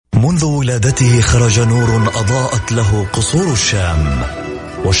منذ ولادته خرج نور أضاءت له قصور الشام،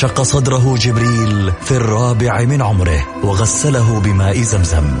 وشق صدره جبريل في 4 من عمره وغسله بماء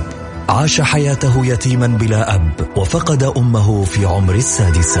زمزم. عاش حياته يتيما بلا أب، وفقد أمه في عمر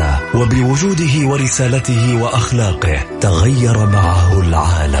 6، وبوجوده ورسالته وأخلاقه تغير معه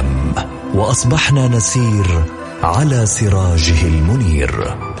العالم، وأصبحنا نسير على سراجه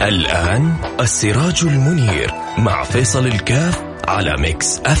المنير. الآن السراج المنير مع فيصل الكاف على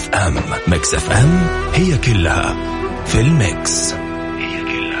ميكس اف ام. ميكس اف ام هي كلها في الميكس.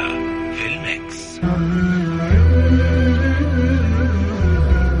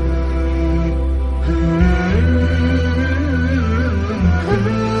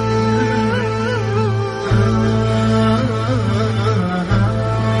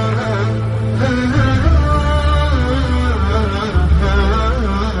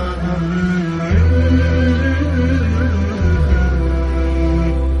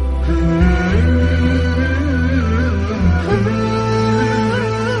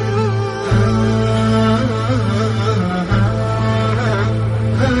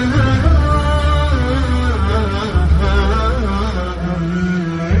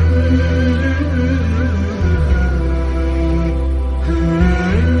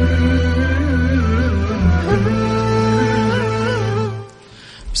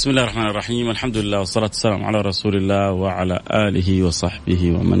 بسم الله الرحمن الرحيم. الحمد لله والصلاة والسلام على رسول الله وعلى آله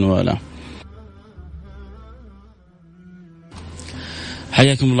وصحبه ومن والاه.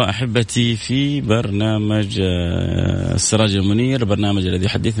 حياكم الله أحبتي في برنامج السراج المنير، برنامج الذي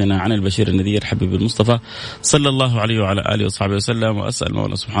يحدثنا عن البشير النذير حبيب المصطفى صلى الله عليه وعلى آله وصحبه وسلم. وأسأل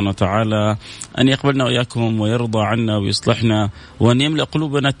مولا سبحانه وتعالى أن يقبلنا وإياكم ويرضى عنا ويصلحنا، وأن يملأ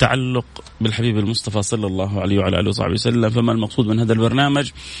قلوبنا التعلق بالحبيب المصطفى صلى الله عليه وعلى آله وصحبه وسلم. فما المقصود من هذا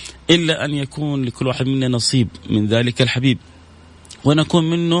البرنامج إلا أن يكون لكل واحد منا نصيب من ذلك الحبيب، ونكون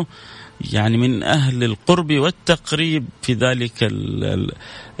منه يعني من أهل القرب والتقريب في ذلك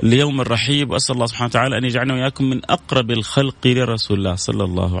اليوم الرحيب. وأسأل الله سبحانه وتعالى أن يجعلنا وإياكم من أقرب الخلق لرسول الله صلى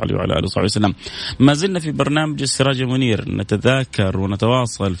الله عليه وعلى آله وصحبه وسلم. ما زلنا في برنامج السراج المنير نتذاكر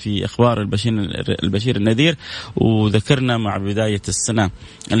ونتواصل في أخبار البشير النذير، وذكرنا مع بداية السنة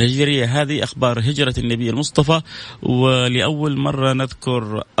الهجرية هذه أخبار هجرة النبي المصطفى، ولأول مرة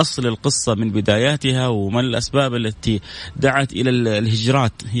نذكر أصل القصة من بداياتها وما الأسباب التي دعت إلى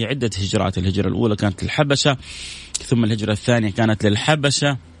الهجرات. هي عدة هجرات، الهجرة الأولى كانت للحبشة، ثم الهجرة الثانية كانت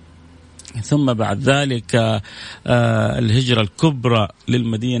للحبشة، ثم بعد ذلك الهجرة الكبرى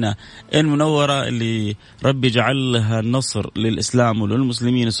للمدينة المنورة اللي ربي جعلها النصر للإسلام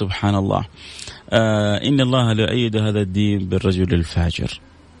وللمسلمين. سبحان الله، إن الله لا يؤيد هذا الدين بالرجل الفاجر.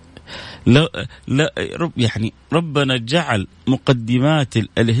 لا يعني ربنا جعل مقدمات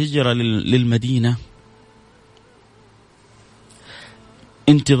الهجرة للمدينة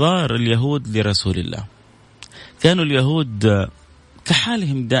انتظار اليهود لرسول الله. كانوا اليهود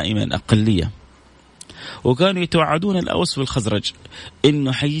كحالهم دائما أقلية، وكانوا يتوعدون الأوس والخزرج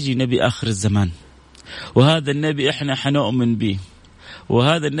إنه حيجي نبي آخر الزمان، وهذا النبي إحنا حنؤمن به،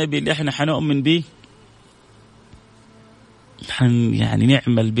 وهذا النبي اللي إحنا حنؤمن به يعني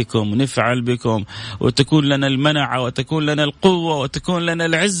نعمل بكم ونفعل بكم، وتكون لنا المنعة وتكون لنا القوة وتكون لنا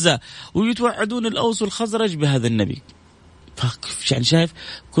العزة. ويتوعدون الأوس والخزرج بهذا النبي. يعني شايف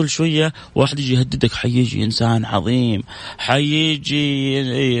كل شوية واحد يجي يهددك، حيجي إنسان عظيم،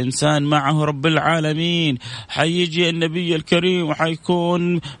 حيجي إنسان معه رب العالمين، حيجي النبي الكريم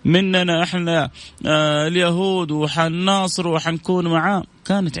وحيكون مننا إحنا اليهود وحنناصر وحنكون معاه.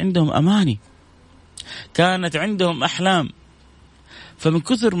 كانت عندهم أماني، كانت عندهم أحلام. فمن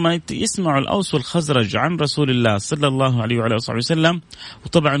كثر ما يسمعوا الأوس والخزرج عن رسول الله صلى الله عليه وعلى آله وسلم،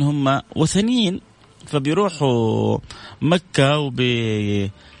 وطبعا هم وثنيين، فبيروحوا مكة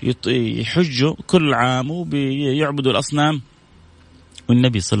وبيحجوا كل عام وبيعبدوا الأصنام.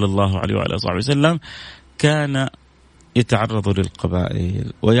 والنبي صلى الله عليه وعلى آله وسلم كان يتعرض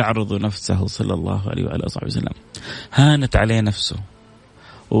للقبائل ويعرض نفسه صلى الله عليه وعلى آله وسلم. هانت عليه نفسه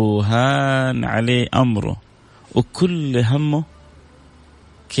وهان عليه أمره، وكل همه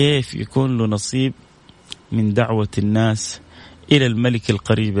كيف يكون له نصيب من دعوة الناس إلى الملك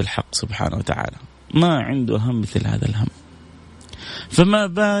القريب الحق سبحانه وتعالى. ما عنده هم مثل هذا الهم، فما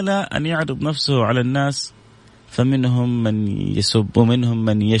بال أن يعرض نفسه على الناس، فمنهم من يسب، ومنهم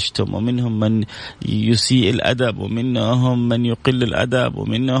من يشتم، ومنهم من يسيء الأدب، ومنهم من يقل الأدب،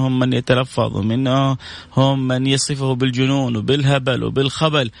 ومنهم من يتلفظ، ومنهم من يصفه بالجنون وبالهبل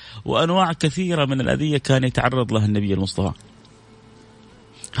وبالخبل، وأنواع كثيرة من الأذية كان يتعرض لها النبي المصطفى.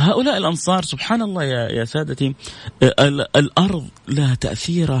 هؤلاء الأنصار سبحان الله يا سادتي، الأرض لها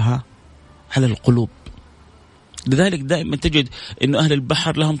تأثيرها على القلوب. لذلك دائما تجد أن أهل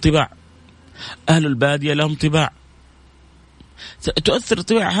البحر لهم طباع، أهل البادية لهم طباع. تؤثر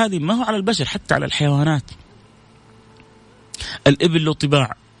الطباع هذه ما هو على البشر، حتى على الحيوانات. الإبل له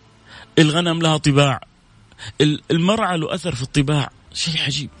طباع، الغنم لها طباع، المرعى له أثر في الطباع، شيء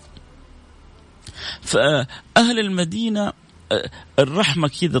عجيب. فأهل المدينة الرحمة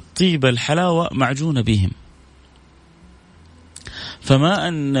كذا، الطيبة، الحلاوة معجونة بهم. فما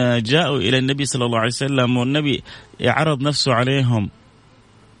أن جاءوا إلى النبي صلى الله عليه وسلم والنبي يعرض نفسه عليهم،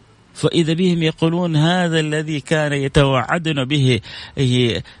 فإذا بهم يقولون هذا الذي كان يتوعدنا به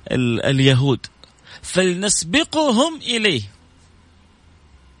اليهود فلنسبقهم إليه.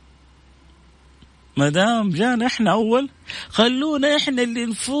 ما دام جانا احنا أول، خلونا احنا اللي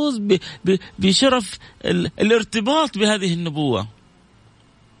نفوز بشرف الارتباط بهذه النبوة.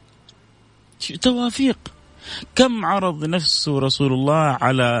 توافيق. كم عرض نفسه رسول الله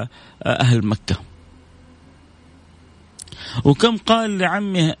على أهل مكة، وكم قال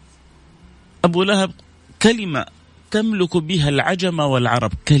لعمه أبو لهب كلمة تملك بها العجم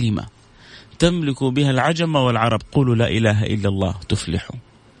والعرب، كلمة تملك بها العجم والعرب، قولوا لا إله إلا الله تفلحوا.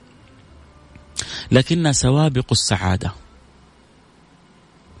 لكنها سوابق السعادة،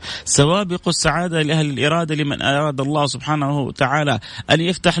 سوابق السعادة لأهل الإرادة، لمن أراد الله سبحانه وتعالى أن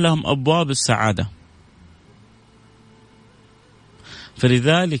يفتح لهم أبواب السعادة.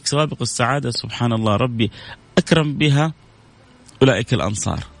 فلذلك سوابق السعادة سبحان الله ربي أكرم بها أولئك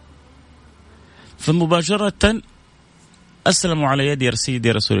الأنصار. فمباشرة أسلموا على يد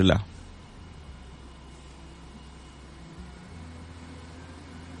سيدي رسول الله.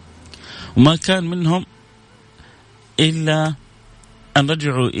 وما كان منهم إلا أن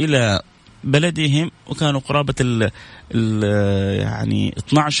رجعوا إلى بلدهم، وكانوا قرابة يعني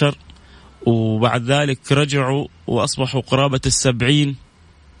 12، وبعد ذلك رجعوا وأصبحوا قرابة 70.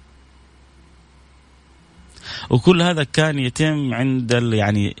 وكل هذا كان يتم عند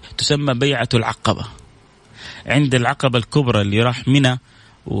يعني تسمى بيعة العقبة، عند العقبة الكبرى اللي راح منى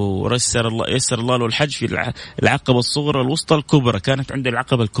ويسر الله له الحج في العقبة الصغرى الوسطى الكبرى، كانت عند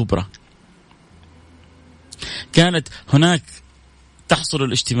العقبة الكبرى. كانت هناك تحصل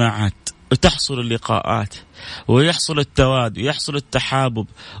الاجتماعات وتحصل اللقاءات ويحصل التواد ويحصل التحابب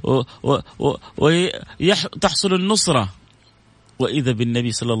وتحصل النصرة. وإذا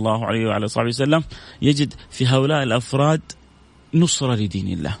بالنبي صلى الله عليه وعلى صحبه وسلم يجد في هؤلاء الأفراد نصرة لدين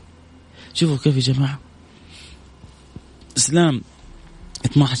الله. شوفوا كيف يا جماعة، إسلام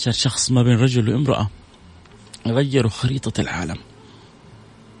 12 شخص ما بين رجل وامرأة غيروا خريطة العالم،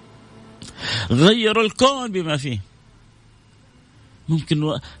 غيروا الكون بما فيه.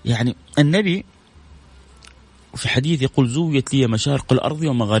 ممكن يعني النبي في حديث يقول زويت لي مشارق الأرض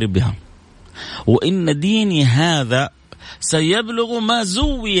ومغاربها، وإن ديني هذا سيبلغ ما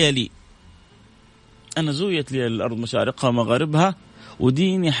زوي لي. أنا زويت لي الأرض مشارقها ومغاربها،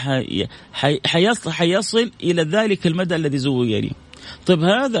 وديني حيصل إلى ذلك المدى الذي زوي لي. طيب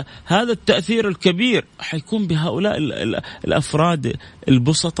هذا التأثير الكبير حيكون بهؤلاء الأفراد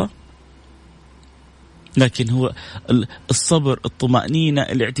البسطة، لكن هو الصبر، الطمأنينة،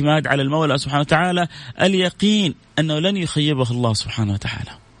 الاعتماد على المولى سبحانه وتعالى، اليقين أنه لن يخيبه الله سبحانه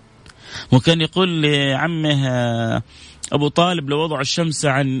وتعالى. وكان يقول لعمه أبو طالب لو وضع الشمس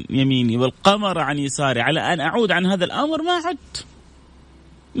عن يميني والقمر عن يساري على أن أعود عن هذا الأمر ما عدت،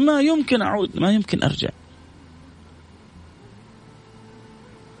 ما يمكن أعود، ما يمكن أرجع.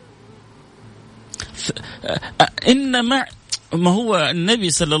 ما هو النبي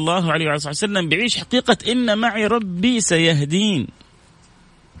صلى الله عليه وسلم بيعيش حقيقة إن معي ربي سيهدين،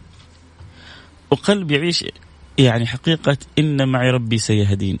 وقلب يعيش يعني حقيقة إن معي ربي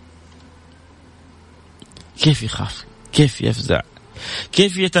سيهدين. كيف يخاف، كيف يفزع،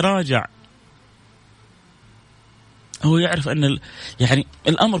 كيف يتراجع؟ هو يعرف أن يعني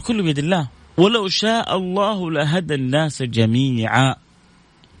الأمر كله بيد الله، ولو شاء الله لهدى الناس جميعا.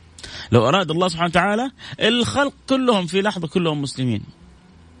 لو أراد الله سبحانه وتعالى الخلق كلهم في لحظة كلهم مسلمين.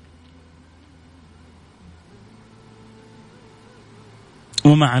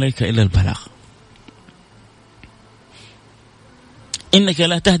 وما عليك إلا البلاغ. إنك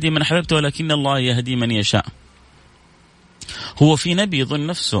لا تهدي من أحببت ولكن الله يهدي من يشاء. هو في نبي يظن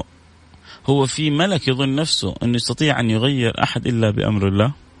نفسه، هو في ملك يظن نفسه أن يستطيع أن يغير أحد إلا بأمر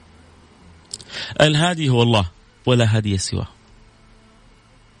الله؟ الهادي هو الله ولا هادي سواه،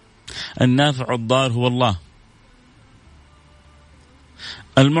 النافع الضار هو الله،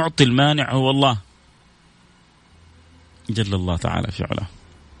 المعطي المانع هو الله جل الله تعالى في علاه.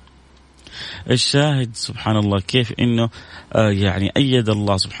 الشاهد سبحان الله كيف إنه يعني أيد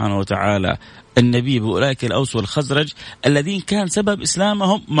الله سبحانه وتعالى النبي بأولئك الأوس والخزرج الذين كان سبب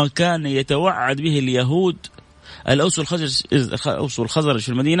إسلامهم ما كان يتوعد به اليهود الأوس والخزرج في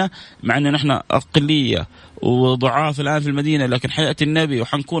المدينة، مع أن نحن أقلية وضعاف الآن في المدينة، لكن حيأتي النبي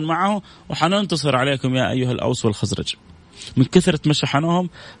وحنكون معه وحننتصر عليكم يا أيها الأوس والخزرج. من كثرة ما شحنوهم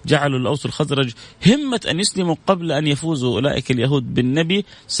جعلوا الأوس والخزرج همة أن يسلموا قبل أن يفوزوا أولئك اليهود بالنبي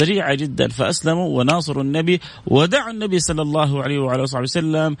سريعة جدا، فأسلموا وناصروا النبي ودعوا النبي صلى الله عليه وعلى آله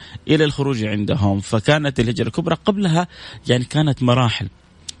وسلم إلى الخروج عندهم. فكانت الهجرة الكبرى. قبلها يعني كانت مراحل.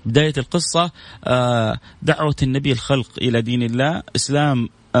 بداية القصة دعوة النبي الخلق إلى دين الله، إسلام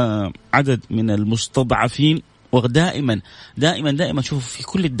عدد من المستضعفين. ودائما دائما دائما شوفوا في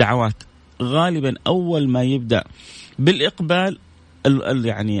كل الدعوات غالبا أول ما يبدأ بالإقبال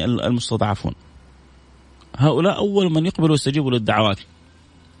يعني المستضعفون، هؤلاء أول من يقبلوا ويستجيبوا للدعوات،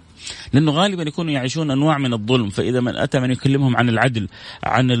 لأنه غالبا يكونوا يعيشون أنواع من الظلم. فإذا من أتى من يكلمهم عن العدل،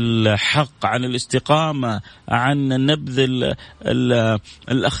 عن الحق، عن الاستقامة، عن نبذ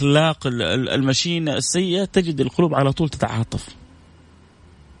الأخلاق المشينة السيئة، تجد القلوب على طول تتعاطف.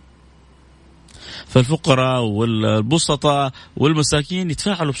 فالفقراء والبسطاء والمساكين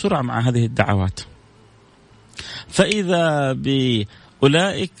يتفاعلوا بسرعة مع هذه الدعوات. فإذا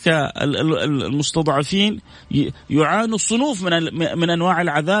بأولئك المستضعفين يعانوا صنوف من أنواع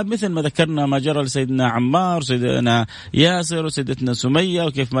العذاب، مثل ما ذكرنا ما جرى لسيدنا عمار، سيدنا ياسر، وسيدتنا سمية،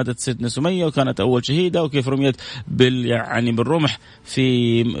 وكيف ماتت سيدتنا سمية وكانت أول شهيدة، وكيف رميت يعني بالرمح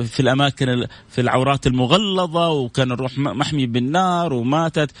في الأماكن في العورات المغلظة، وكان الروح محمي بالنار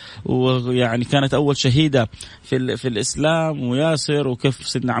وماتت، ويعني كانت أول شهيدة في الإسلام. وياسر وكيف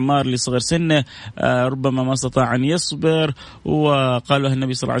سيدنا عمار اللي صغر سنه ربما ما استطاع أن يصبر، وقال له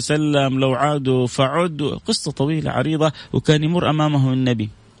النبي صلى الله عليه وسلم لو عادوا فعدوا. قصة طويلة عريضة. وكان يمر أمامه النبي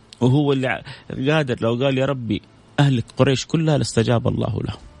وهو اللي قادر، لو قال يا ربي أهلك قريش كلها لاستجاب الله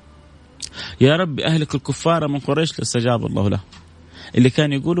له، يا ربي أهلك الكفار من قريش لاستجاب الله له. اللي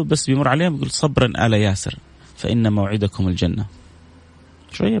كان يقوله بس بيمر عليهم يقول صبرا آل ياسر فإن موعدكم الجنة.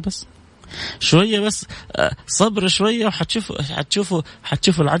 شوية بس صبر شوية وحتشوفوا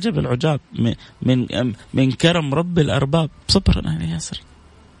العجب العجاب من كرم رب الأرباب. صبرا آل ياسر.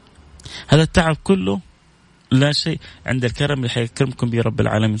 هذا التعب كله لا شيء عند الكرم اللي حيكرمكم به رب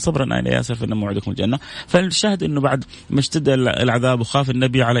العالمين. صبرا آل ياسر فإن موعدكم الجنة. فالشاهد أنه بعد ما اشتد العذاب وخاف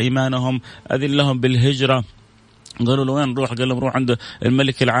النبي على إيمانهم أذن لهم بالهجرة. قالوا له وين نروح؟ قال لهم روح عند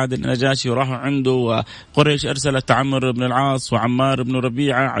الملك العادل النجاشي. وراحوا عنده، وقريش أرسلت عمرو بن العاص وعمار بن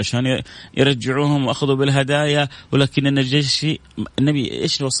ربيعة عشان يرجعوهم وأخذوا بالهدايا. ولكن النجاشي النبي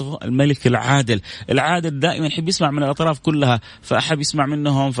إيش وصفه؟ الملك العادل. العادل دائما يحب يسمع من الأطراف كلها، فأحب يسمع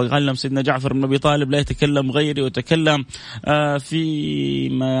منهم. فقال لهم سيدنا جعفر بن أبي طالب لا يتكلم غيري، وتكلم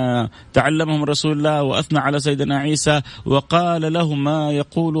فيما تعلمه من رسول الله، وأثنى على سيدنا عيسى وقال له ما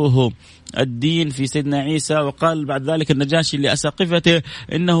يقوله الدين في سيدنا عيسى. وقال بعد ذلك النجاشي لأساقفته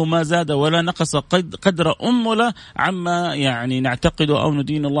إنه ما زاد ولا نقص قدر أمله عما يعني نعتقده أو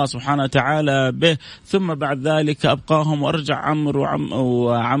ندين الله سبحانه وتعالى به. ثم بعد ذلك أبقاهم وأرجع عمرو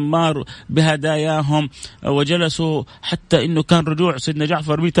وعمار بهداياهم، وجلسوا حتى إنه كان رجوع سيدنا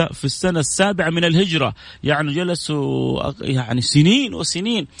جعفر متى في السنة 7 من الهجرة. يعني جلسوا يعني سنين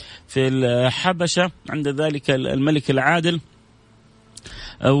وسنين في الحبشة عند ذلك الملك العادل.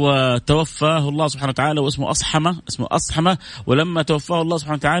 وتوفاه الله سبحانه وتعالى واسمه أصحمة. ولما توفاه الله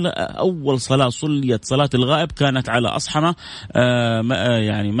سبحانه وتعالى أول صلاة صليت صلاة الغائب كانت على أصحمة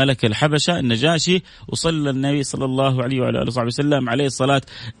يعني ملك الحبشة النجاشي. وصلى النبي صلى الله عليه وعلى آله وسلم عليه صلاة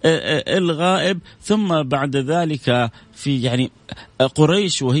الغائب. ثم بعد ذلك في يعني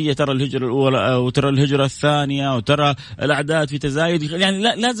قريش وهي ترى الهجرة الأولى وترى الهجرة الثانية وترى الأعداد في تزايد، يعني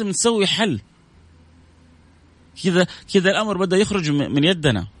لازم نسوي حل. كذا الأمر بدأ يخرج من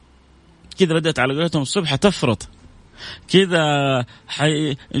يدنا. كذا بدأت علاقاتهم الصبح تفرط. كذا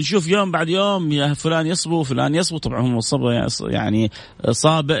نشوف يوم بعد يوم يا فلان يصبو فلان يصبو. طبعا هم الصبا يعني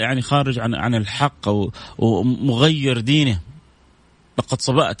صابئ، يعني خارج عن الحق ومغير دينه. لقد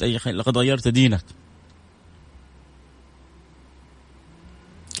صبأت أي خير، لقد غيرت دينك.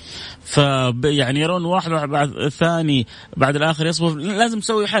 يعني يرون واحد بعد الثاني بعد الآخر يصبر. لازم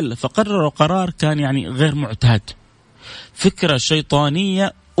نسوي حل. فقرروا قرار كان يعني غير معتاد، فكرة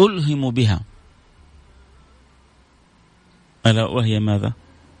شيطانية ألهموا بها، ألا وهي ماذا؟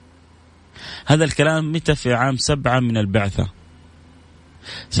 هذا الكلام متى؟ في عام 7 من البعثة.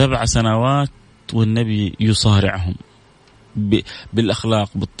 7 سنوات والنبي يصارعهم بالأخلاق،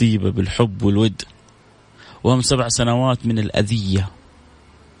 بالطيبة، بالحب والود. وهم 7 سنوات من الأذية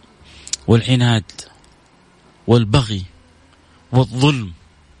والعناد والبغي والظلم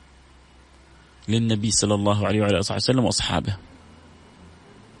للنبي صلى الله عليه وعلى آله وسلم وأصحابه.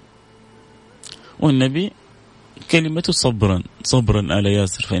 والنبي كلمته صبرا آل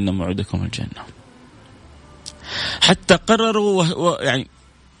ياسر فإن موعدكم الجنة. حتى قرروا يعني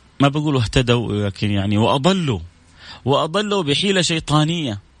ما بقولوا اهتدوا، لكن يعني وأضلوا بحيلة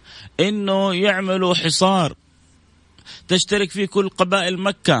شيطانية إنه يعملوا حصار تشترك فيه كل قبائل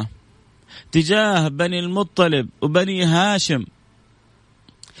مكة تجاه بني المطلب وبني هاشم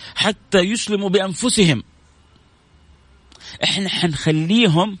حتى يسلموا بأنفسهم. احنا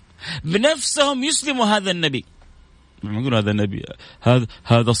حنخليهم بنفسهم يسلموا هذا النبي. يقولوا هذا النبي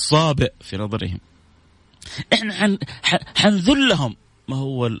هذا الصابئ في نظرهم. احنا حنذلهم. ما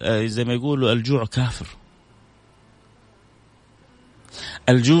هو زي ما يقولوا الجوع كافر.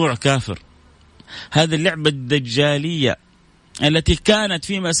 الجوع كافر. هذه اللعبة الدجالية التي كانت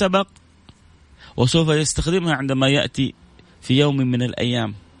فيما سبق وسوف يستخدمها عندما يأتي في يوم من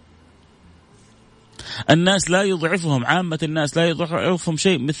الأيام. الناس لا يضعفهم، عامة الناس لا يضعفهم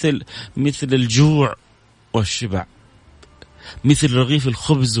شيء مثل الجوع والشبع، مثل رغيف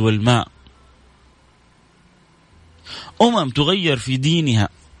الخبز والماء. تغير في دينها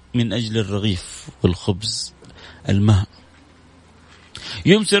من أجل الرغيف والخبز الماء.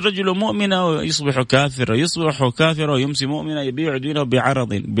 يمسي الرجل مؤمنا ويصبح كافرا، يصبح كافرا ويمسي مؤمنا، يبيع دينه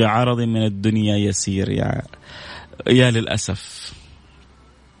بعرض من الدنيا يسير. يا للأسف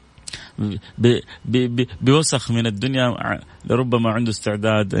بوسخ من الدنيا لربما عنده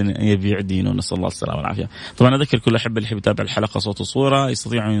استعداد أن يبيع دينه. نسأل الله السلامة والعافية. طبعا أذكر كل أحب اللي يحب يتابع الحلقة صوت وصورة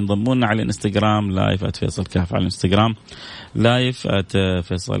يستطيعوا أن ينضمون على الانستغرام لايف @فيصل كاف، على الانستغرام لايف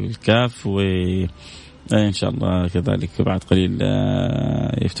 @فيصل كاف، وإن شاء الله كذلك بعد قليل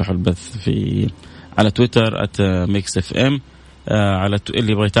يفتحوا البث على تويتر @mixfm. على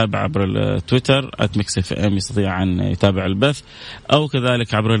اللي يبغى يتابع عبر التويتر @mixfm يستطيع أن يتابع البث، أو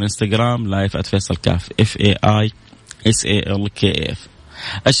كذلك عبر الانستغرام لايف @فيصل كاف FAISALKAF.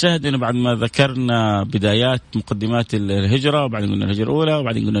 الشاهد أنه بعد ما ذكرنا بدايات مقدمات الهجرة، وبعدين قلنا الهجرة الأولى،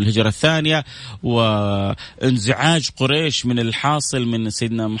 وبعدين قلنا الهجرة الثانية، وانزعاج قريش من الحاصل من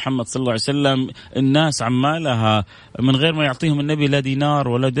سيدنا محمد صلى الله عليه وسلم، الناس عمالها من غير ما يعطيهم النبي لا دينار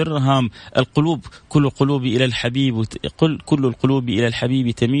ولا درهم. القلوب كل القلوب إلى الحبيب، كل القلوب إلى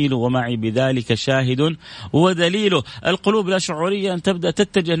الحبيب تميل، ومعي بذلك شاهد ودليل. القلوب لا شعوريا تبدأ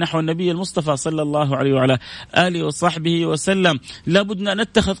تتجه نحو النبي المصطفى صلى الله عليه وعلى آله وصحبه وسلم. لابد أن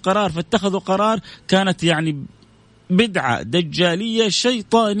نتخذ قرار، فاتخذوا قرار كانت يعني بدعة دجالية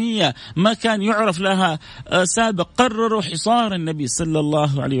شيطانية ما كان يعرف لها سابق. قرروا حصار النبي صلى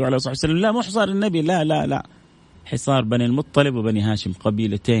الله عليه وعلى صحبه وسلم. لا، مو حصار النبي، لا، حصار بني المطلب وبني هاشم،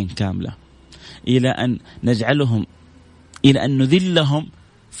 قبيلتين كاملة، إلى أن نجعلهم، إلى أن نذلهم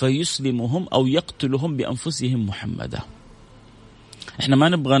فيسلمهم أو يقتلهم بأنفسهم محمدا. احنا ما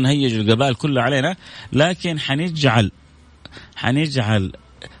نبغى نهيج القبائل كلها علينا، لكن حنجعل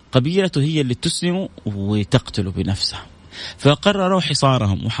قبيلته هي اللي تسلم وتقتل بنفسها. فقرروا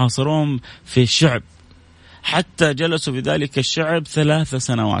حصارهم وحاصروهم في الشعب، حتى جلسوا في ذلك الشعب 3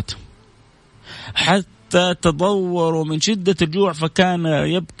 سنوات، حتى تضوروا من شدة الجوع، فكان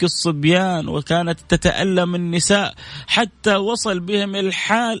يبكي الصبيان وكانت تتألم النساء، حتى وصل بهم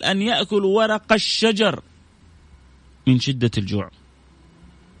الحال أن يأكلوا ورق الشجر من شدة الجوع.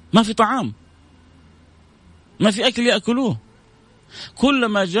 ما في طعام، ما في أكل يأكلوه.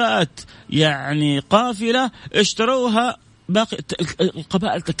 كلما جاءت يعني قافلة اشتروها، باقي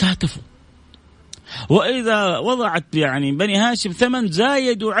القبائل تكاتفوا، وإذا وضعت يعني بني هاشم ثمن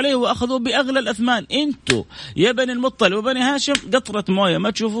زايدوا عليه وأخذوا بأغلى الأثمان. انتوا يا بني المطلب وبني هاشم قطرة موية ما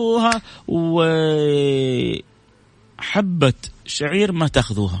تشوفوها وحبة شعير ما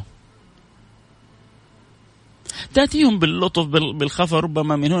تأخذوها. تأتيهم باللطف بالخفة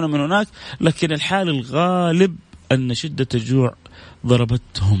ربما من هنا من هناك، لكن الحال الغالب أن شدة الجوع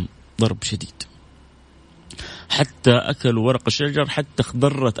ضربتهم ضرب شديد، حتى أكلوا ورق الشجر، حتى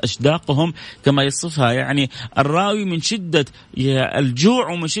اخضرت أشداقهم كما يصفها يعني الراوي من شدة الجوع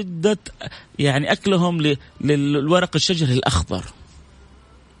ومن شدة يعني أكلهم للورق الشجر الأخضر،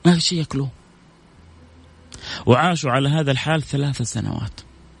 ما في شيء يأكلوه. وعاشوا على هذا الحال 3 سنوات.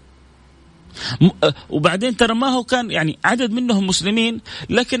 وبعدين ترى ما هو كان يعني عدد منهم مسلمين،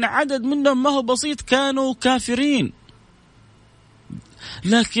 لكن عدد منهم ما هو بسيط، كانوا كافرين،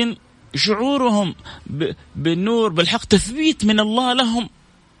 لكن شعورهم بالنور بالحق، تثبيت من الله لهم،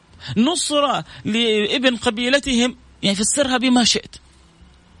 نصرة لابن قبيلتهم، يعني فسرها بما شئت.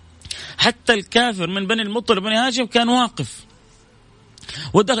 حتى الكافر من بني المطلب بني هاشم كان واقف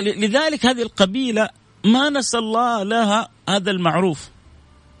ودخل. لذلك هذه القبيلة ما نسى الله لها هذا المعروف،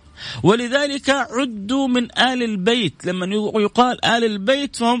 ولذلك عدوا من آل البيت. لما يقال آل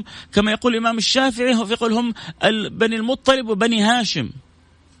البيت فهم كما يقول الإمام الشافعي، يقول هم بني المطلب وبني هاشم.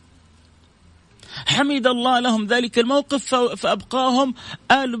 حمد الله لهم ذلك الموقف فأبقاهم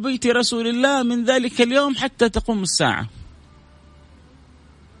آل بيت رسول الله من ذلك اليوم حتى تقوم الساعة،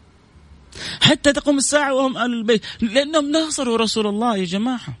 حتى تقوم الساعة وهم آل البيت، لأنهم ناصروا رسول الله يا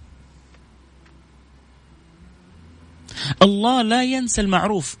جماعة. الله لا ينسى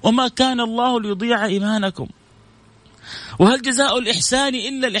المعروف، وما كان الله ليضيع إيمانكم، وهل جزاء الإحسان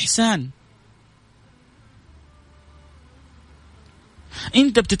إلا الإحسان.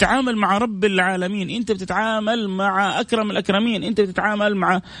 أنت بتتعامل مع رب العالمين، أنت بتتعامل مع أكرم الأكرمين، أنت بتتعامل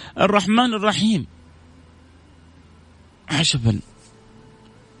مع الرحمن الرحيم. عجبا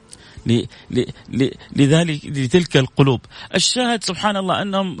لذلك لتلك القلوب. الشاهد سبحان الله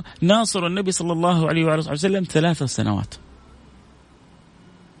أنهم ناصروا النبي صلى الله عليه وسلم 3 سنوات.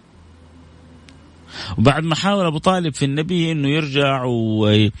 وبعد ما حاول أبو طالب في النبي أنه يرجع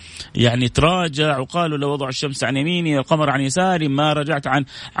ويعني تراجع، وقالوا لو وضع الشمس عن يميني والقمر عن يساري ما رجعت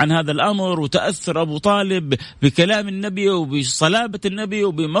عن هذا الأمر، وتأثر أبو طالب بكلام النبي وبصلابة النبي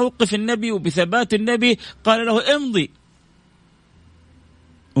وبموقف النبي وبثبات النبي، قال له امضي،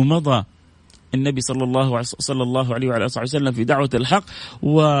 ومضى النبي صلى الله عليه وعلى آله وسلم في دعوة الحق،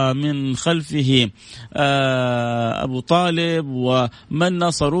 ومن خلفه أبو طالب ومن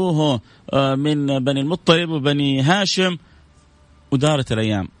نصروه من بني المطلب وبني هاشم. ودارت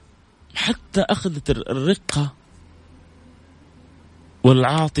الأيام حتى أخذت الرقة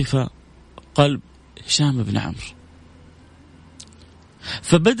والعاطفة قلب هشام بن عمرو،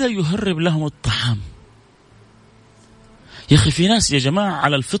 فبدأ يهرب لهم الطعام. يا أخي في ناس يا جماعة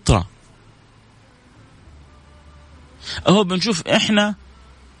على الفطرة، أهو بنشوف إحنا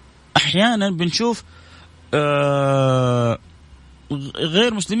أحيانا بنشوف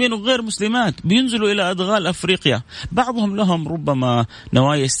غير مسلمين وغير مسلمات بينزلوا إلى أدغال أفريقيا، بعضهم لهم ربما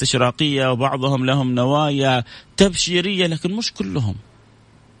نوايا استشراقية وبعضهم لهم نوايا تبشيرية، لكن مش كلهم.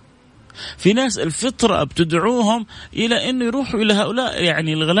 في ناس الفطرة بتدعوهم إلى أن يروحوا إلى هؤلاء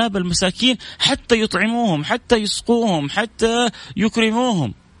يعني الغلابة المساكين حتى يطعموهم، حتى يسقوهم، حتى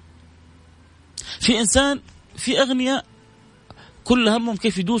يكرموهم. في إنسان في أغنياء كل همهم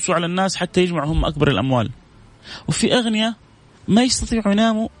كيف يدوسوا على الناس حتى يجمعوا هم أكبر الأموال، وفي أغنياء ما يستطيعوا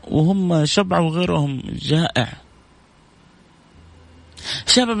يناموا وهم شبع وغيرهم جائع.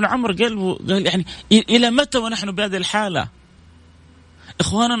 شاب بن عمرو قال يعني إلى متى ونحن بهذه الحالة؟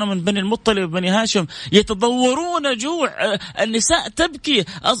 إخواننا من بني المطلب وبني هاشم يتضورون جوع، النساء تبكي،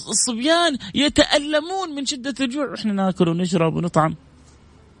 الصبيان يتألمون من شدة الجوع، وإحنا ناكل ونشرب ونطعم.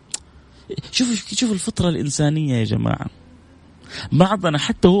 شوف الفطرة الإنسانية يا جماعة. بعضنا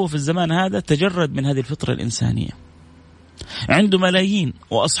حتى هو في الزمان هذا تجرد من هذه الفطرة الإنسانية، عنده ملايين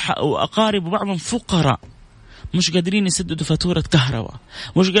وأقارب وبعضهم فقراء مش قادرين يسددوا فاتورة كهرباء،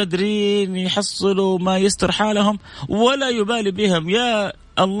 مش قادرين يحصلوا ما يستر حالهم ولا يبالي بهم. يا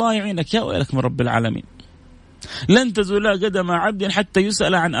الله يعينك يا ويلك من رب العالمين. لن تزول قدم عبد حتى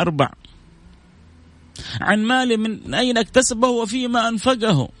يسأل عن 4: عن مال من أين اكتسبه وفيما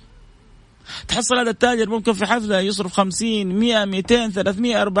أنفقه. تحصل هذا التاجر ممكن في حفلة يصرف 50 100 200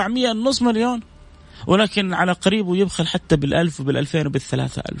 300 400 نص مليون، ولكن على قريبه يبخل حتى بال1000 وبال2000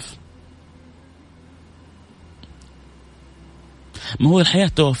 وبال3000. ما هو الحياة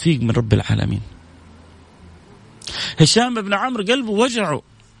توفيق من رب العالمين. هشام بن عمرو قلبه وجعه،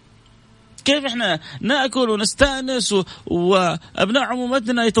 كيف احنا نأكل ونستأنس وأبناء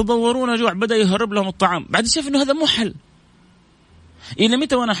عمومتنا يتضورون جوع؟ بدأ يهرب لهم الطعام. بعد شاف انه هذا مو حل، إلى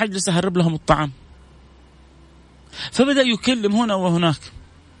متى وانا حجلس أهرب لهم الطعام؟ فبدأ يكلم هنا وهناك.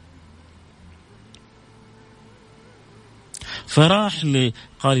 فراح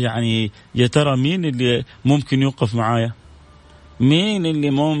قال يعني يا ترى مين اللي ممكن يوقف معايا؟ مين اللي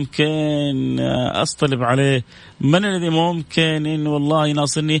ممكن أصطلب عليه؟ من الذي ممكن إن والله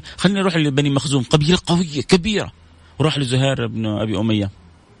يناصرني؟ خليني أروح لبني مخزوم، قبيلة قوية كبيرة. وراح لزهير بن أبي أمية،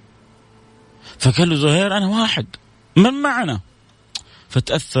 فقال له زهير أنا واحد، من معنا؟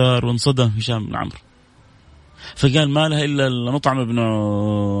 فتأثر وانصدم هشام بن عمرو، فقال ما لها إلا المطعم بن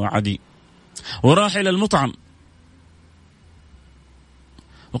عدي. وراح إلى المطعم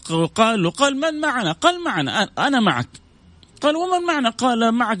وقال من معنا؟ قال معنا، أنا معك. قال ومن معنا؟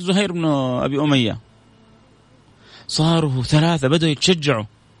 قال معك زهير بن أبي أمية. صاروا 3 بدأوا يتشجعوا.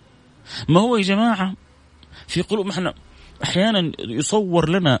 ما هو يا جماعة في قلوب احنا أحيانا يصور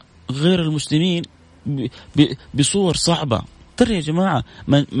لنا غير المسلمين بصور صعبة. ترى يا جماعة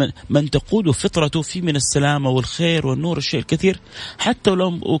من تقود فطرته في من السلامة والخير والنور الشيء الكثير، حتى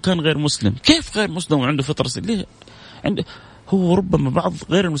لو كان غير مسلم. كيف غير مسلم وعنده فطرة؟ ليه هو ربما بعض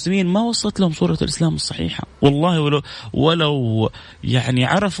غير المسلمين ما وصلت لهم صورة الإسلام الصحيحة. والله ولو يعني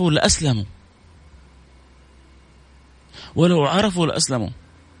عرفوا لأسلموا، ولو عرفوا لأسلموا.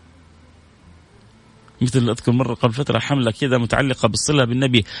 مثل أذكر مرة قبل فترة حملة كذا متعلقة بالصلة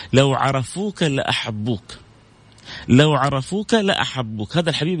بالنبي، لو عرفوك لأحبوك، لو عرفوك لأحبوك. هذا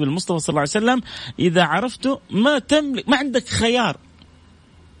الحبيب المصطفى صلى الله عليه وسلم إذا عرفته ما تملك، ما عندك خيار.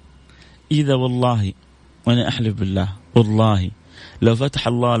 إذا والله وأنا أحلف بالله والله لو فتح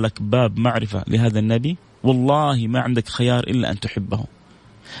الله لك باب معرفة لهذا النبي والله ما عندك خيار إلا أن تحبه،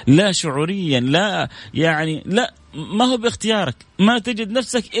 لا شعوريا، لا يعني لا، ما هو باختيارك، ما تجد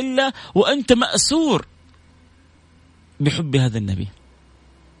نفسك إلا وأنت مأسور بحب هذا النبي.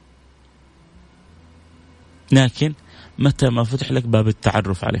 لكن متى ما فتح لك باب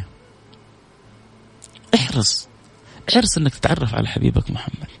التعرف عليه احرص أنك تتعرف على حبيبك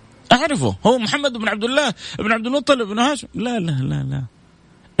محمد. أعرفه هو محمد بن عبد الله بن عبد المطلب بن هاشم، لا لا لا لا،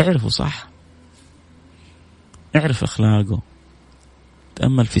 اعرفه صح، اعرف أخلاقه،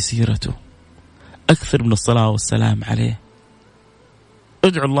 تأمل في سيرته، أكثر من الصلاة والسلام عليه،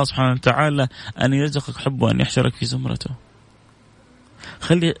 ادعو الله سبحانه وتعالى أن يرزقك حبه وأن يحشرك في زمرته.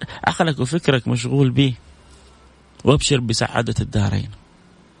 خلي عقلك وفكرك مشغول به، وابشر بسعادة الدارين.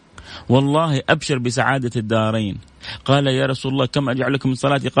 والله أبشر بسعادة الدارين. قال يا رسول الله كم أجعل لك من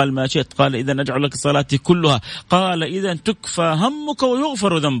صلاتي؟ قال ما شئت. قال إذا أجعل لك صلاتي كلها. قال إذا تكفى همك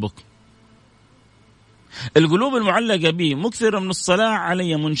ويغفر ذنبك. القلوب المعلقة بي مكثرة من الصلاة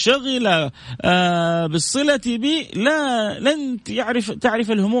علي منشغلة بالصلة بي لن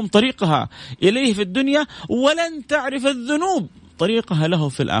تعرف الهموم طريقها إليه في الدنيا، ولن تعرف الذنوب طريقها له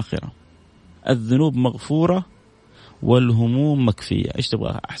في الآخرة. الذنوب مغفورة والهموم مكفية. إيش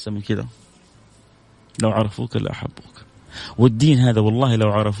تبغى أحسن من كذا؟ لو عرفوك لأحبوك. والدين هذا والله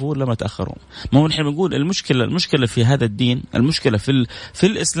لو عرفوه لما تأخروا. ما هو نحن بنقول المشكلة في هذا الدين، المشكلة في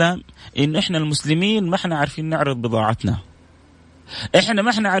الإسلام إن إحنا المسلمين ما إحنا عارفين نعرض بضاعتنا. إحنا ما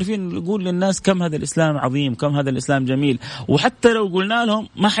إحنا عارفين نقول للناس كم هذا الإسلام عظيم، كم هذا الإسلام جميل. وحتى لو قلنا لهم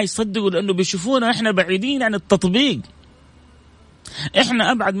ما حيصدقوا، لأنه بيشوفونا إحنا بعيدين عن التطبيق.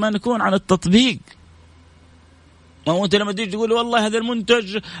 إحنا أبعد ما نكون عن التطبيق. ما هو أنت لما تيجي تقول والله هذا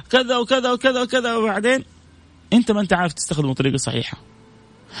المنتج كذا وكذا وكذا وكذا، وبعدين أنت ما أنت عارف تستخدمه بطريقة صحيحة،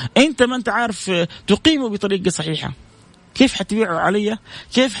 أنت ما أنت عارف تقيمه بطريقة صحيحة. كيف حتبيعه علي؟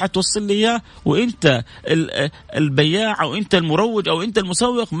 كيف حتوصل لي إياه وأنت البياع أو أنت المروج أو أنت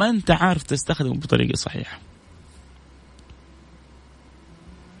المسوق ما أنت عارف تستخدمه بطريقة صحيحة؟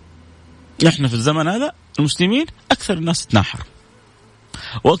 نحن في الزمن هذا المسلمين أكثر الناس تتناحر،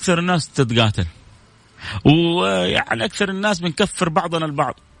 وأكثر الناس تتقاتل، ويعني أكثر الناس بنكفر بعضنا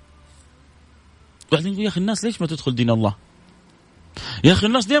البعض. وبعدين يا أخي الناس ليش ما تدخل دين الله؟ يا أخي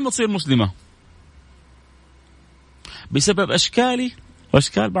الناس ليه ما تصير مسلمة؟ بسبب أشكالي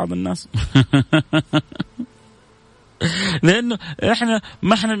وأشكال بعض الناس. لأنه إحنا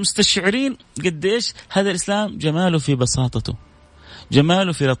ما إحنا مستشعرين قديش هذا الإسلام جماله في بساطته،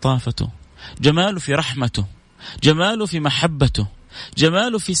 جماله في لطافته، جماله في رحمته، جماله في محبته،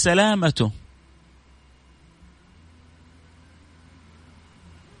 جماله في سلامته.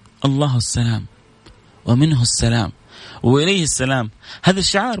 الله السلام ومنه السلام وإليه السلام. هذا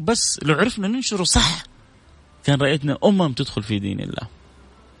الشعار بس لو عرفنا ننشره صح كان رأيتنا تدخل في دين الله.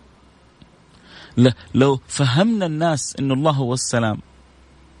 لو فهمنا الناس إن الله هو السلام،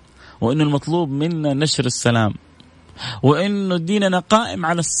 وإنه المطلوب منا نشر السلام، وإنه ديننا قائم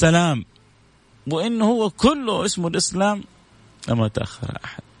على السلام، وإنه هو كله اسمه الإسلام، لما تأخر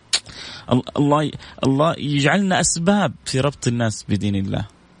أحد. الله يجعلنا أسباب في ربط الناس بدين الله،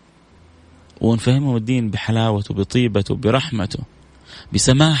 ونفهمهم الدين بحلاوته، بطيبته، برحمته،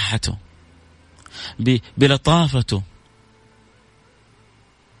 بسماحته، بلطافته.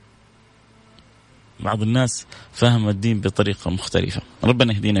 بعض الناس فهم الدين بطريقة مختلفة.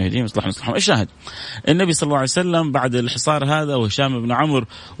 ربنا يهدينا ويهديهم ويصلح نصلحهم. الشاهد النبي صلى الله عليه وسلم بعد الحصار هذا وهشام بن عمرو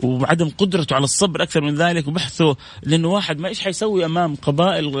وعدم قدرته على الصبر أكثر من ذلك، وبحثوا لأنه واحد ما إيش حيسوي أمام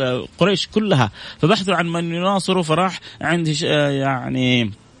قبائل قريش كلها، فبحثوا عن من يناصره، فراح عند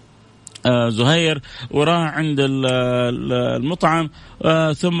يعني زهير، وراح عند المطعم،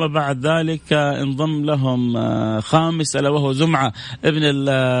 ثم بعد ذلك انضم لهم خامس ألا وهو زمعة ابن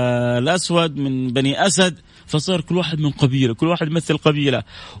الأسود من بني أسد، فصار كل واحد من قبيلة، كل واحد مثل قبيلة.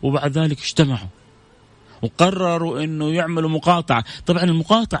 وبعد ذلك اجتمعوا وقرروا أنه يعملوا مقاطعة. طبعا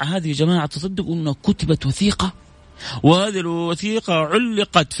المقاطعة هذه يا جماعة تصدقوا أنه كتبت وثيقة، وهذه الوثيقة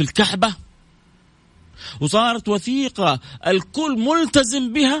علقت في الكعبة، وصارت وثيقة الكل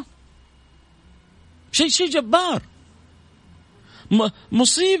ملتزم بها. شيء جبار،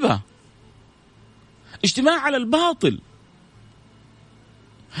 مصيبة، اجتماع على الباطل.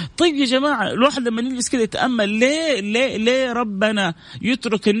 طيب يا جماعة الواحد لما يجلس كده يتأمل ليه ربنا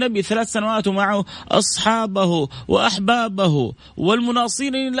يترك النبي 3 سنوات ومعه أصحابه وأحبابه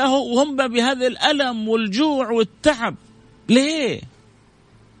والمناصرين له وهم بهذا الألم والجوع والتعب؟ ليه؟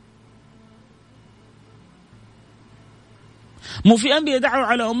 مو في أنبياء دعوا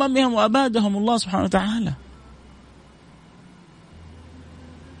على أممهم وأبادهم الله سبحانه وتعالى.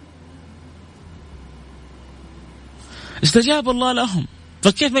 استجاب الله لهم،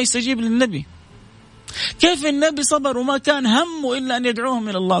 فكيف ما يستجيب للنبي؟ كيف النبي صبر وما كان همه إلا أن يدعوهم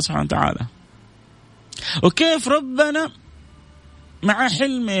إلى الله سبحانه وتعالى؟ وكيف ربنا مع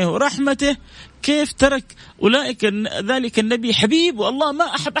حلمه ورحمته كيف ترك أولئك ذلك النبي حبيب، والله ما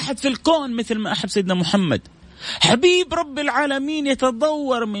أحب أحد في الكون مثل ما أحب سيدنا محمد، حبيب رب العالمين،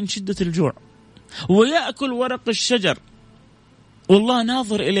 يتضور من شدة الجوع ويأكل ورق الشجر والله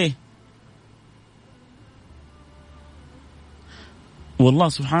ناظر إليه، والله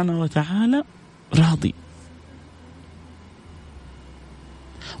سبحانه وتعالى راضي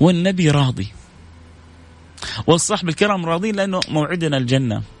والنبي راضي والصحب الكرام راضين لأنه موعدنا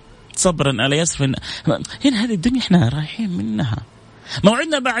الجنة. صبرا على يسر هنا هذه الدنيا احنا رايحين منها،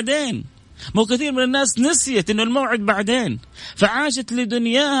 موعدنا بعدين. مو كثير من الناس نسيت انه الموعد بعدين، فعاشت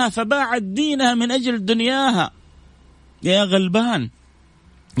لدنياها فباعت دينها من اجل دنياها. يا غلبان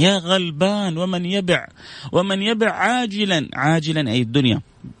يا غلبان، ومن يبع عاجلا أي الدنيا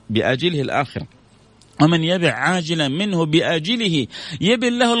بآجله الآخرة، ومن يبع عاجلا منه بآجله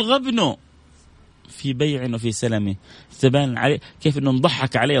يبن له الغبن في بيع وفي سلم. تبان عليه كيف انه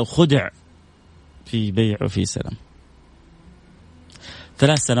نضحك عليه وخدع في بيع وفي سلم.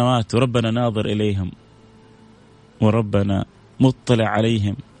 3 سنوات وربنا ناظر إليهم وربنا مطلع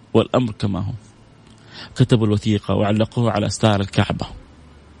عليهم والأمر كما هو. كتبوا الوثيقة وعلقوها على أستار الكعبة.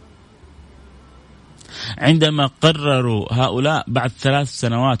 عندما قرروا هؤلاء بعد 3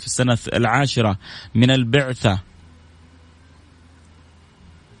 سنوات في السنة 10 من البعثة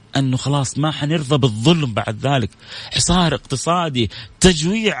أنه خلاص ما حنرضى بالظلم بعد ذلك، حصار اقتصادي،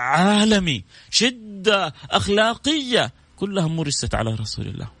 تجويع عالمي، شدة أخلاقية، كلها مرست على رسول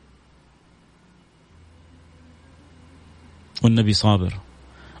الله. والنبي صابر،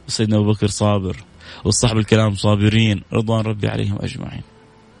 وسيدنا أبو بكر صابر، والصحب الكرام صابرين رضوان ربي عليهم أجمعين.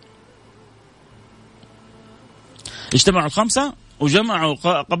 اجتمعوا 5 وجمعوا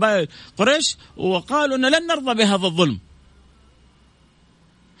قبائل قريش وقالوا أن لن نرضى بهذا الظلم،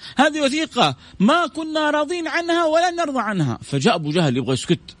 هذه وثيقة ما كنا راضين عنها ولن نرضى عنها. فجاء أبو جهل يبغى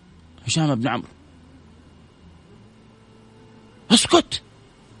يسكت، هشام بن عمرو اسكت،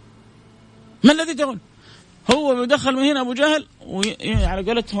 ما الذي تقول؟ هو دخل من هنا أبو جهل على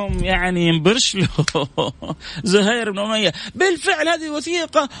قولتهم يعني ينبرش له زهير بن أمية. بالفعل هذه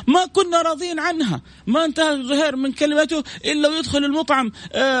وثيقة ما كنا راضين عنها. ما انتهى زهير من كلمته إلا ويدخل المطعم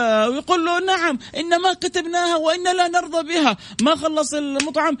ويقول له نعم إنما كتبناها وإن لا نرضى بها. ما خلص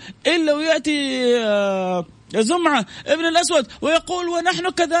المطعم إلا ويأتي زمعة ابن الأسود ويقول ونحن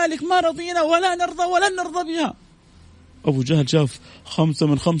كذلك ما رضينا ولا نرضى ولن نرضى بها. أبو جهل شاف 5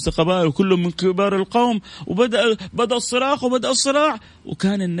 من 5 قبائل وكلهم من كبار القوم، وبدأ الصراخ وبدأ الصراع.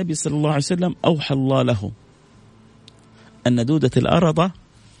 وكان النبي صلى الله عليه وسلم أوحى الله له أن دودة الأرض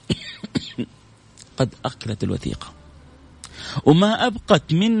قد أكلت الوثيقة وما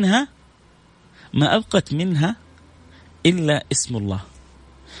أبقت منها إلا اسم الله.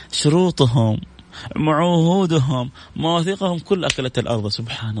 شروطهم معهودهم مواثيقهم كل أكلت الأرض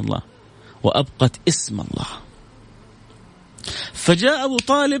سبحان الله، وأبقت اسم الله. فجاء أبو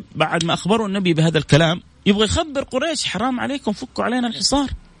طالب بعد ما أخبروا النبي بهذا الكلام يبغى يخبر قريش حرام عليكم فكوا علينا الحصار،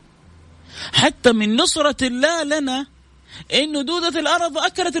 حتى من نصرة الله لنا إنه دودة الأرض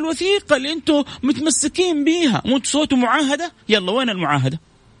أكلت الوثيقة اللي أنتم متمسكين بيها. مو صوتوا معاهدة؟ يلا وين المعاهدة؟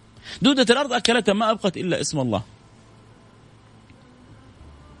 دودة الأرض أكلتها ما أبقت إلا اسم الله.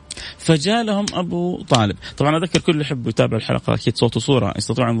 فجاء لهم أبو طالب. طبعا أذكر كل يحب يتابع الحلقة أكيد صوت وصورة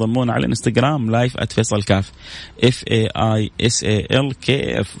يستطيعون ينضمون على الانستغرام لايف @فيصل كاف FAISALKF،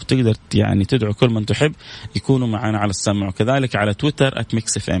 وتقدر يعني تدعو كل من تحب يكونوا معنا على السمع. وكذلك على تويتر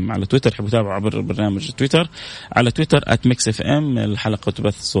 @mixfm، على تويتر حب يتابعوا عبر برنامج تويتر، على تويتر @mixfm الحلقة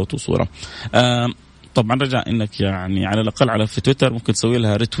تبث صوت وصورة. طبعا رجاء انك يعني على الاقل على في تويتر ممكن تسوي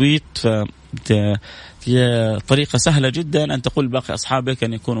لها ريتويت، هي طريقه سهله جدا ان تقول باقي اصحابك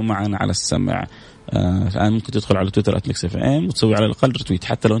ان يكونوا معنا على السمع. الان ممكن تدخل على تويتر @mixfm وتسوي على الاقل ريتويت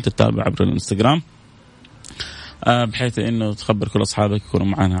حتى لو انت تتابع عبر الانستغرام. بحيث أنه تخبر كل أصحابك يكونوا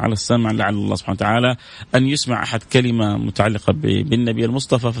معنا على السمع، لعل الله سبحانه وتعالى أن يسمع أحد كلمة متعلقة بالنبي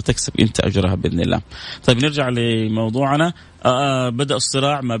المصطفى فتكسب أنت أجرها بإذن الله. طيب نرجع لموضوعنا. بدأ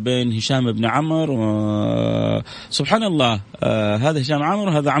الصراع ما بين هشام بن عمرو سبحان الله، هذا هشام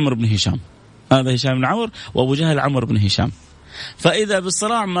عمرو وهذا عمرو بن هشام، هذا هشام بن عمرو وأبو جهل عمرو بن هشام. فإذا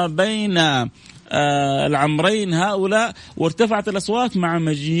بالصراع ما بين العمرين هؤلاء، وارتفعت الأصوات مع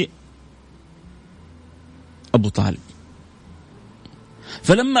مجيء أبو طالب.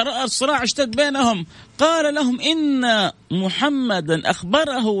 فلما رأى الصراع اشتد بينهم قال لهم إن محمدا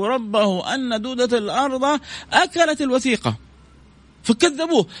أخبره ربه أن دودة الأرض أكلت الوثيقة،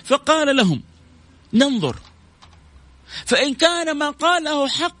 فكذبوه. فقال لهم ننظر، فإن كان ما قاله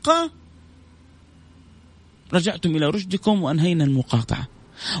حقا رجعتم إلى رشدكم وأنهينا المقاطعة،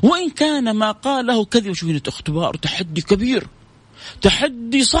 وإن كان ما قاله كذب. شوفين اختبار، تحدي كبير،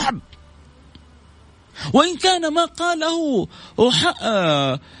 تحدي صعب. وإن كان ما قاله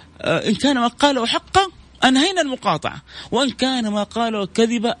إن كان ما قاله حقا أنهينا المقاطعة، وإن كان ما قاله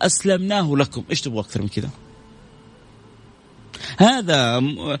كذبا أسلمناه لكم. إيش تبغوا أكثر من كذا؟ هذا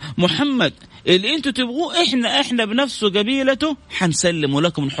محمد اللي أنتوا تبغوه، إحنا بنفسه قبيلته حنسلمه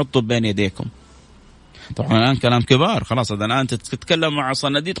لكم نحطه بين يديكم. طبعا الآن كلام كبار، خلاص هذا الآن تتكلم مع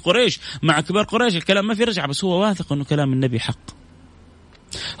صناديد قريش، مع كبار قريش، الكلام ما في رجعة. بس هو واثق أنه كلام النبي حق،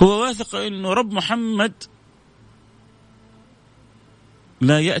 هو واثق أنه رب محمد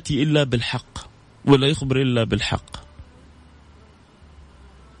لا يأتي إلا بالحق ولا يخبر إلا بالحق.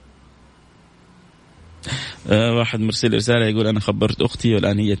 واحد مرسل رسالة يقول أنا خبرت أختي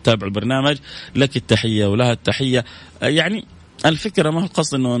والآن هي تتابع البرنامج، لك التحية ولها التحية. يعني الفكرة ما هو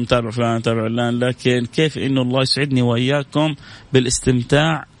القصد أنه نتابع فلان نتابع فلان، لكن كيف أنه الله يسعدني وإياكم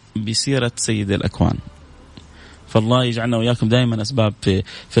بالاستمتاع بسيرة سيد الأكوان. فالله يجعلنا وإياكم دائما أسباب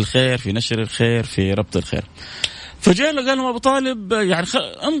في الخير، في نشر الخير، في ربط الخير. فجاء قال لهم أبو طالب يعني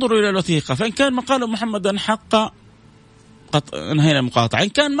انظروا إلى الوثيقة، فإن كان ما قاله محمدا حقا انهينا المقاطعة، إن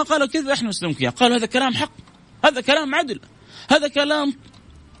كان ما قاله كذب إحنا نسلمك إياه. قالوا هذا كلام حق، هذا كلام عدل، هذا كلام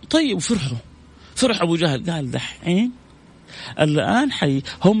طيب. فرح أبو جهل، قال دحين الآن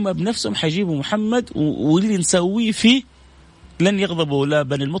هم بنفسهم حيجيبوا محمد واللي نسويه فيه لن يغضبوا لا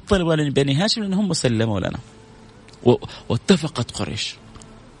بني المطلب ولا بني هاشم، لأن هم سلموا لنا. واتفقت قريش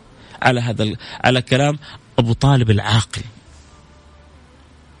على كلام أبو طالب العاقل،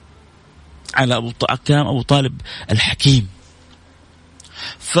 على كلام أبو طالب الحكيم.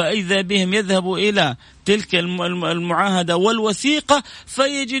 فإذا بهم يذهبوا إلى تلك المعاهدة والوثيقة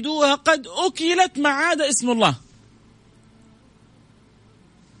فيجدوها قد أكلت ما عاد اسم الله،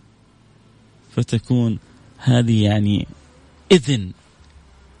 فتكون هذه يعني إذن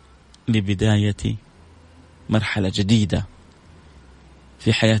لبداية مرحلة جديدة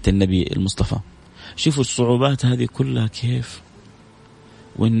في حياة النبي المصطفى. شوفوا الصعوبات هذه كلها كيف،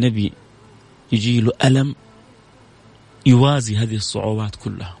 والنبي يجي له ألم يوازي هذه الصعوبات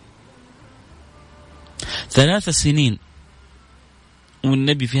كلها. 3 سنين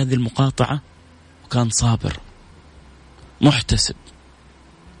والنبي في هذه المقاطعة وكان صابر محتسب.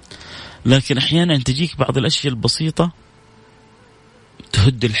 لكن أحيانا تجيك بعض الأشياء البسيطة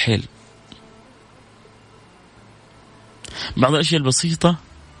تهد الحيل، بعض الأشياء البسيطة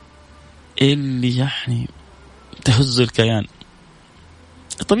اللي يعني تهز الكيان.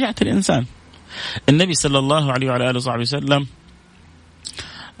 طبيعة الإنسان. النبي صلى الله عليه وعلى آله وصحبه وسلم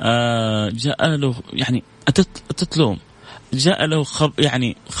جاء له يعني أتت له جاء له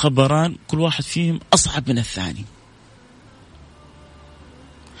يعني خبران كل واحد فيهم أصعب من الثاني.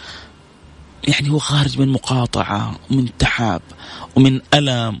 يعني هو خارج من مقاطعة ومن تعب ومن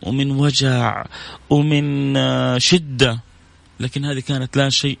ألم ومن وجع ومن شدة، لكن هذه كانت لا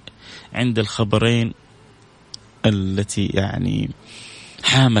شيء عند الخبرين التي يعني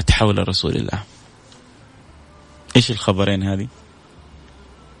حامت حول رسول الله. إيش الخبرين هذه؟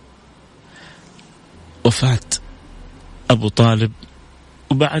 وفاة أبو طالب،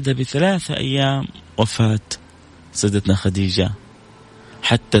 وبعدها ب3 أيام وفاة سيدتنا خديجة،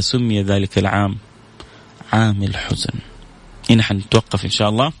 حتى سمي ذلك العام عام الحزن. هنا حنتوقف إن شاء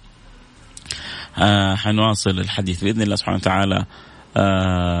الله، حنواصل الحديث بإذن الله سبحانه وتعالى.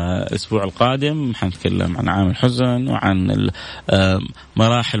 الأسبوع القادم حنتكلم عن عام الحزن وعن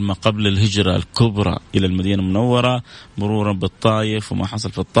مراحل ما قبل الهجرة الكبرى إلى المدينة المنورة، مرورا بالطائف وما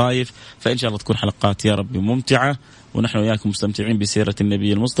حصل في الطائف. فإن شاء الله تكون حلقات يا رب ممتعة، ونحن وياكم مستمتعين بسيرة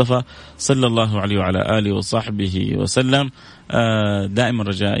النبي المصطفى صلى الله عليه وعلى آله وصحبه وسلم. دائما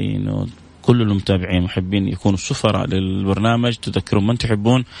رجائي إنه كل المتابعين محبين يكونوا سفراء للبرنامج، تذكروا من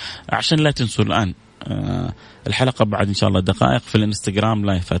تحبون عشان لا تنسوا الآن الحلقة بعد إن شاء الله دقائق في الانستغرام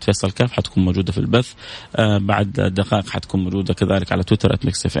لايف فيصل كاف حتكون موجودة في البث. بعد دقائق حتكون موجودة كذلك على تويتر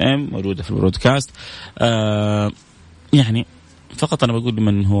 @mixfm موجودة في البرودكاست. يعني فقط أنا بقول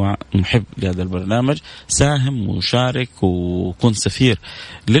لمن هو محب لهذا البرنامج ساهم وشارك وكن سفير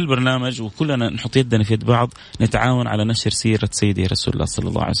للبرنامج، وكلنا نحط يدنا في يد بعض نتعاون على نشر سيرة سيدي رسول الله صلى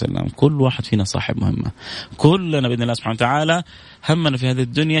الله عليه وسلم. كل واحد فينا صاحب مهمة، كلنا بإذن الله سبحانه وتعالى همنا في هذه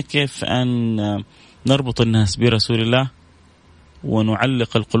الدنيا كيف أن نربط الناس برسول الله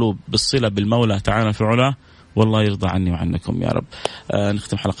ونعلق القلوب بالصلة بالمولى تعالى في علاه، والله يرضى عني وعنكم يا رب.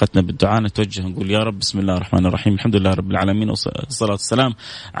 نختم حلقتنا بالدعاء، نتوجه نقول يا رب بسم الله الرحمن الرحيم، الحمد لله رب العالمين، والصلاة والسلام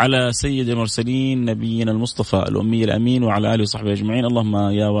على سيد المرسلين نبينا المصطفى الأمي الأمين وعلى آله وصحبه أجمعين. اللهم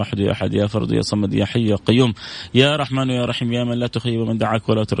يا واحد يا أحد يا فرد يا صمد يا حي يا قيوم يا رحمن يا رحيم يا من لا تخيب من دعاك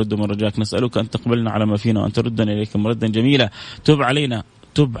ولا ترد من رجاك، نسألك أن تقبلنا على ما فينا وأن تردنا إليك مردا جميلا. تب علينا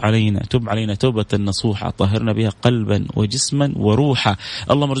تب علينا توبة نصوحة طهرنا بها قلبا وجسما وروحا.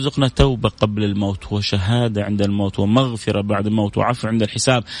 اللهم ارزقنا توبة قبل الموت وشهادة عند الموت ومغفرة بعد الموت وعفو عند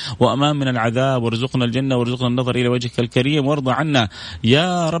الحساب وأمان من العذاب، وارزقنا الجنة وارزقنا النظر إلى وجهك الكريم، وارضى عنا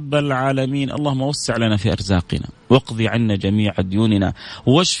يا رب العالمين. اللهم وسع لنا في أرزاقنا واقضي عنا جميع ديوننا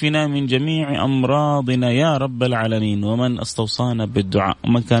واشفنا من جميع أمراضنا يا رب العالمين. ومن استوصانا بالدعاء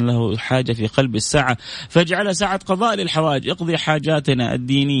ومن كان له حاجة في قلب الساعة فاجعل ساعة قضاء للحوائج، اقضي حاجاتنا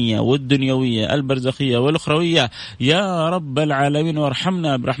الدينية والدنيوية البرزخية والأخروية يا رب العالمين،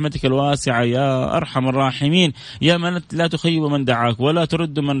 وارحمنا برحمتك الواسعة يا أرحم الراحمين. يا من لا تخيب من دعاك ولا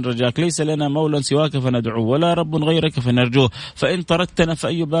ترد من رجاك، ليس لنا مولى سواك فندعوه ولا رب غيرك فنرجوه، فإن طردتنا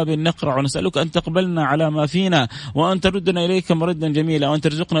فأي باب نقرع، ونسألك أن تقبلنا على ما فينا وأن تردنا إليك مردا جميلا، وأن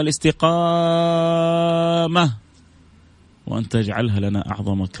ترزقنا الاستقامة وأن تجعلها لنا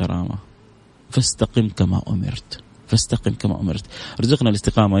أعظم كرامة. فاستقم كما أمرت ارزقنا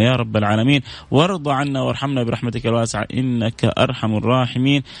الاستقامة يا رب العالمين، وارضى عنا وارحمنا برحمتك الواسعة إنك أرحم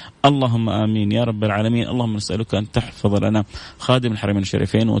الراحمين. اللهم آمين يا رب العالمين. اللهم نسألك أن تحفظ لنا خادم الحرمين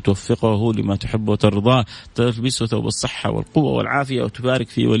الشريفين وتوفقه لما تحب وترضاه، تلبسه ثوب الصحة والقوة والعافية، وتبارك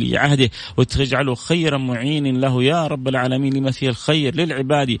في ولي عهده وتجعله خيرا معين له يا رب العالمين لما فيه الخير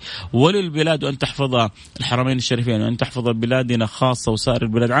للعباد وللبلاد، وأن تحفظ الحرمين الشريفين، وأن تحفظ بلادنا خاصة وسائر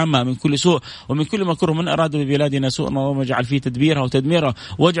البلاد عامة من كل سوء ومن كل مكروه من أراد ببلادنا سوء، اللهم اجعل فيه تدبيرها وتدميرها،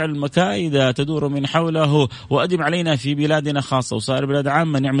 واجعل المكائد تدور من حوله، وأدم علينا في بلادنا خاصة وسائر البلاد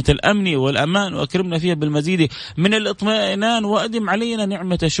عامة نعمة الأمن والأمان، وأكرمنا فيها بالمزيد من الاطمئنان، وأدم علينا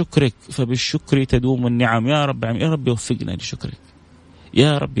نعمة شكرك، فبالشكر تدوم النعم يا رب. يا رب وفقنا لشكرك،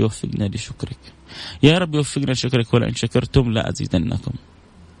 يا رب وفقنا لشكرك، يا رب وفقنا لشكرك. ولئن شكرتم لا أزيدنكم،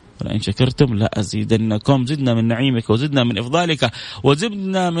 ولئن شكرتم لا أزيدنكم. زدنا من نعيمك وزدنا من إفضالك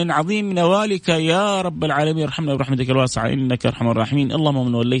وزدنا من عظيم نوالك يا رب العالمين. ارحمنا برحمتك الواسعة إنك أرحم الراحمين. اللهم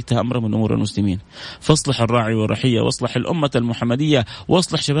من وليت أمر من أمور المسلمين فاصلح الراعي والرحية، واصلح الأمة المحمدية،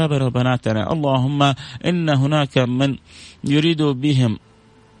 واصلح شبابنا وبناتنا. اللهم إن هناك من يريد بهم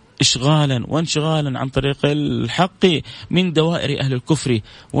إشغالا وانشغالا عن طريق الحق من دوائر أهل الكفر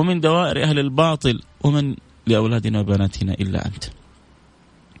ومن دوائر أهل الباطل، ومن لأولادنا وبناتنا إلا أنت.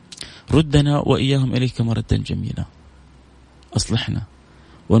 ردنا وإياهم إليك مردا جميلا، أصلحنا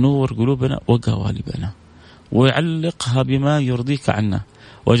ونور قلوبنا وقوالبنا، وعلقها بما يرضيك عنا،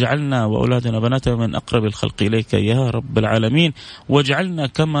 واجعلنا وأولادنا وبناتنا من أقرب الخلق إليك يا رب العالمين، واجعلنا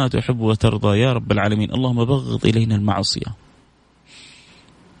كما تحب وترضى يا رب العالمين. اللهم بغض إلينا المعصية،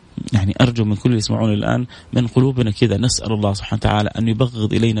 يعني أرجو من كل اللي يسمعون الآن من قلوبنا كذا نسأل الله سبحانه وتعالى أن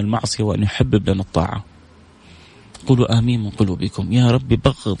يبغض إلينا المعصية وأن يحبب لنا الطاعة. قولوا آمين من قلوبكم يا رب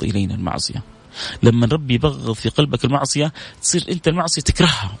بغض إلينا المعصية. لما ربي يبغض في قلبك المعصية تصير أنت المعصية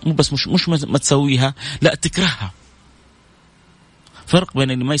تكرهها، مو بس مش ما تسويها، لا تكرهها. فرق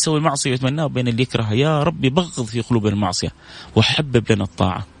بين اللي ما يسوي المعصية ويتمناه وبين اللي يكرهها. يا رب بغض في قلوبنا المعصية وحبب لنا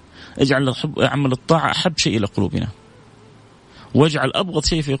الطاعة، اجعل عمل الطاعة أحب شيء إلى قلوبنا، واجعل أبغض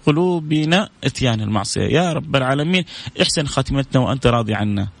شيء في قلوبنا اتيان المعصية يا رب العالمين. احسن خاتمتنا وأنت راضي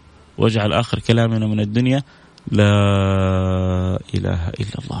عنا، واجعل آخر كلامنا من الدنيا لا إله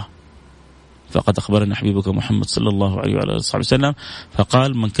إلا الله. فقد أخبرنا حبيبك محمد صلى الله عليه وعلى آله وسلم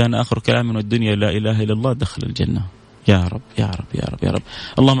فقال من كان آخر كلام من الدنيا لا إله إلا الله دخل الجنة. يا رب يا رب يا رب يا رب.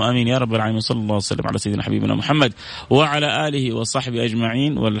 اللهم آمين يا رب العالمين. صلى الله وسلم على سيدنا حبيبنا محمد وعلى آله وصحبه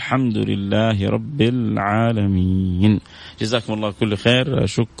أجمعين، والحمد لله رب العالمين. جزاكم الله كل خير.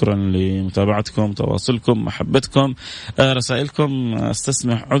 شكرا لمتابعتكم، تواصلكم، محبتكم، رسائلكم.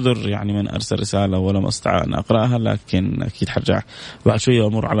 استسمح عذر يعني من أرسل رسالة ولم أستطع أن أقرأها، لكن أكيد حرجع بعد شوية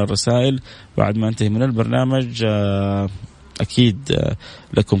أمر على الرسائل بعد ما انتهي من البرنامج. أكيد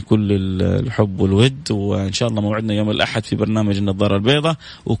لكم كل الحب والود، وإن شاء الله موعدنا يوم الأحد في برنامج النظارة البيضاء،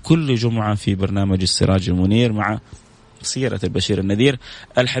 وكل جمعة في برنامج السراج المنير مع سيرة البشير النذير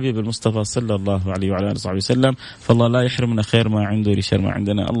الحبيب المصطفى صلى الله عليه وعلى آله وصحبه وسلم. فالله لا يحرمنا خير ما عنده لشر ما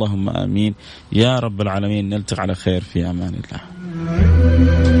عندنا، اللهم آمين يا رب العالمين. نلتقي على خير في أمان الله.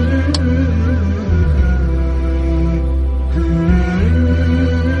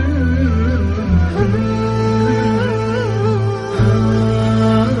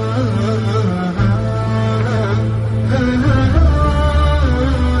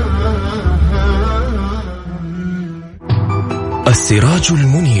 السراج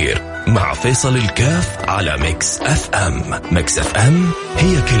المنير مع فيصل الكاف على ميكس اف ام. ميكس اف ام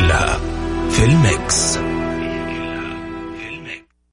هي كلها في الميكس.